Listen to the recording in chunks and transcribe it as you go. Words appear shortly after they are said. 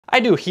I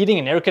do heating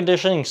and air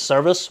conditioning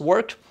service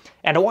work,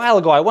 and a while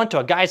ago I went to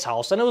a guy's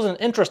house and it was an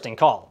interesting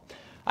call.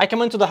 I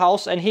come into the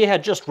house and he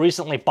had just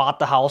recently bought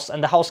the house,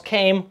 and the house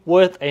came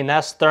with a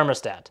Nest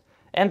thermostat.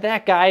 And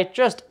that guy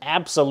just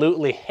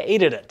absolutely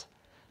hated it.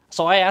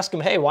 So I asked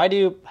him, hey, why do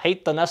you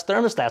hate the Nest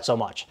thermostat so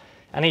much?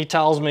 And he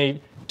tells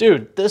me,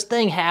 dude, this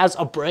thing has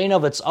a brain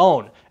of its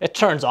own. It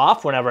turns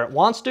off whenever it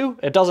wants to.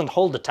 It doesn't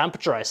hold the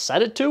temperature I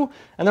set it to.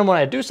 And then when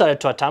I do set it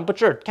to a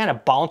temperature, it kind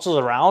of bounces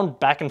around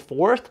back and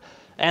forth.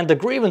 And the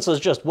grievances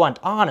just went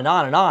on and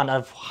on and on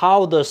of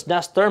how this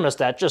Nest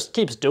thermostat just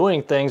keeps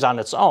doing things on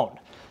its own.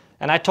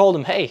 And I told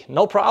him, hey,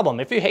 no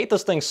problem. If you hate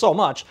this thing so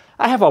much,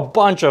 I have a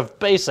bunch of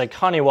basic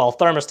Honeywell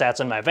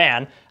thermostats in my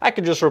van. I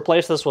could just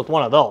replace this with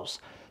one of those.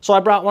 So I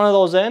brought one of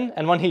those in,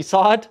 and when he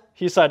saw it,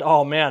 he said,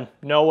 oh man,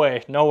 no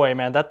way,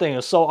 man, that thing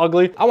is so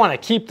ugly. I want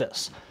to keep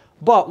this.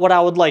 But what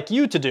I would like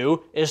you to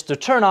do is to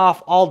turn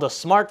off all the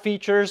smart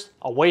features,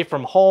 away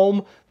from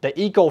home, the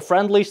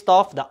eco-friendly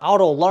stuff, the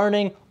auto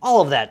learning,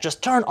 all of that.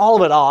 Just turn all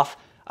of it off.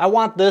 I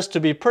want this to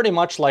be pretty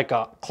much like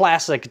a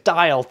classic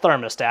dial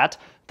thermostat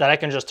that I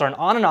can just turn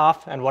on and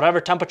off, and whatever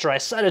temperature I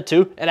set it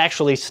to, it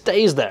actually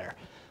stays there.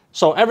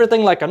 So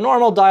everything like a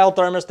normal dial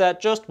thermostat,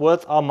 just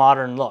with a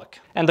modern look.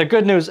 And the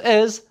good news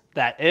is,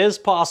 that is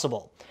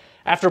possible.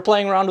 After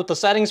playing around with the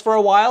settings for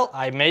a while,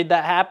 I made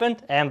that happen,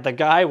 and the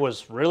guy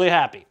was really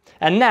happy.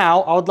 And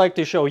now, I would like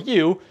to show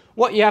you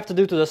what you have to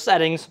do to the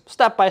settings,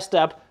 step by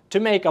step, to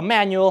make a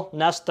manual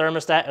Nest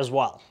thermostat as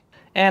well.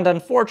 And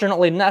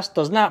unfortunately, Nest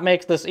does not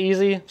make this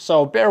easy,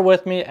 so bear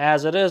with me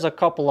as it is a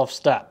couple of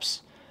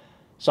steps.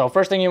 So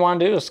first thing you want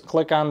to do is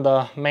click on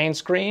the main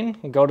screen,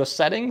 go to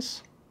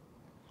Settings,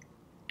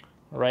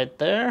 right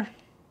there,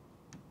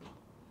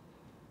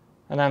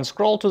 and then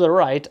scroll to the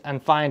right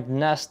and find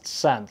Nest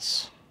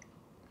Sense.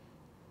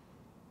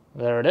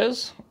 There it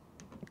is.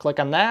 Click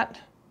on that,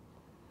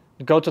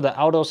 go to the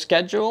auto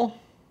schedule,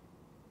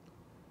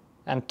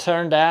 and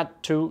turn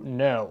that to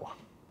no.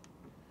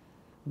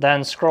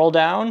 Then scroll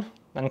down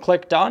and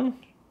click done.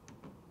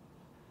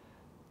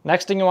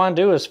 Next thing you want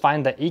to do is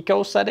find the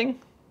eco setting.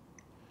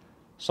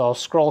 So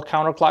scroll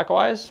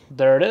counterclockwise,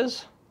 there it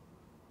is.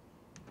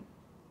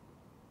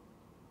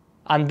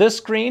 On this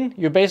screen,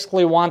 you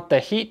basically want the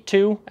heat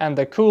to and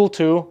the cool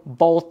to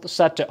both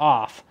set to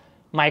off.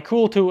 My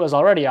cool to is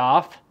already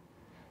off,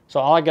 so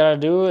all I gotta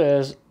do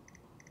is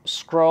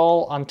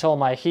scroll until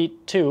my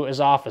heat to is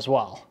off as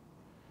well.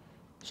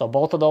 So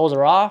both of those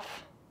are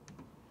off,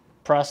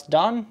 press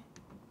done,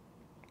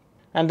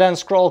 and then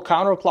scroll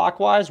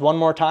counterclockwise one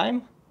more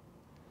time.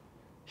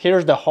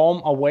 Here's the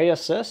home away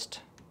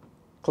assist.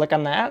 Click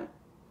on that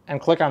and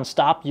click on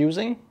stop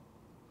using.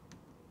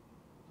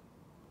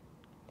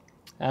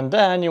 And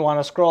then you want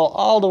to scroll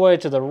all the way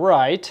to the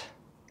right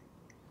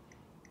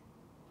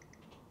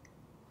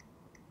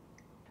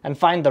and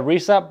find the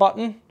reset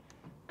button.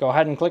 Go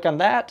ahead and click on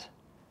that,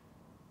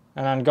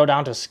 and then go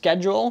down to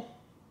schedule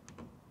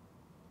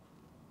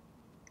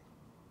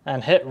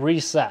and hit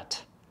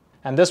reset.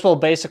 And this will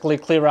basically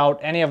clear out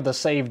any of the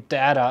saved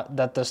data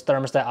that this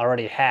thermostat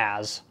already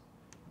has,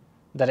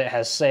 that it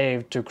has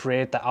saved to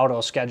create the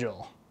auto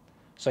schedule.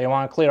 So you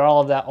want to clear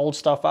all of that old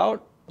stuff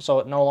out so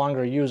it no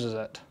longer uses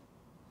it.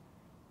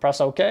 Press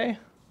OK.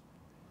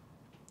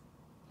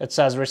 It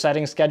says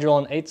resetting schedule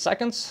in 8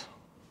 seconds.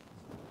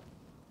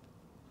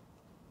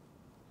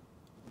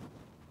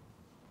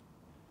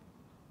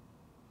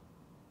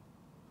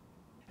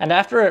 And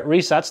after it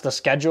resets the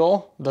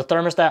schedule, the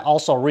thermostat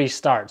also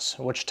restarts,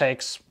 which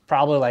takes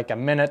probably like a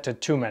minute to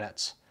 2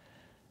 minutes.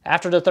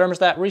 After the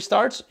thermostat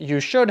restarts,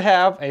 you should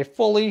have a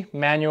fully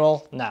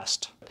manual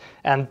Nest.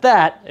 And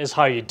that is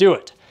how you do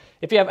it.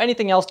 If you have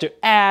anything else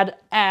to add,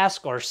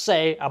 ask, or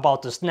say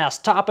about this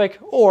Nest topic,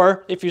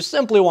 or if you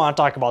simply want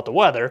to talk about the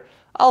weather,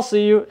 I'll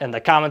see you in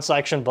the comment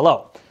section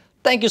below.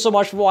 Thank you so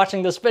much for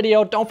watching this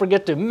video. Don't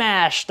forget to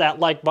mash that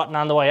like button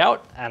on the way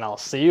out, and I'll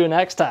see you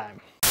next time.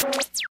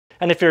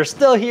 And if you're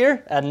still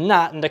here and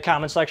not in the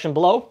comment section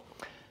below,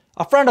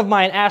 a friend of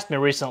mine asked me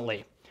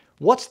recently,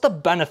 what's the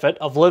benefit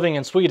of living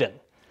in Sweden?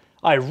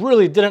 I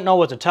really didn't know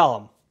what to tell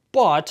him,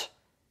 but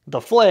the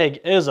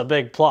flag is a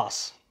big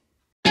plus.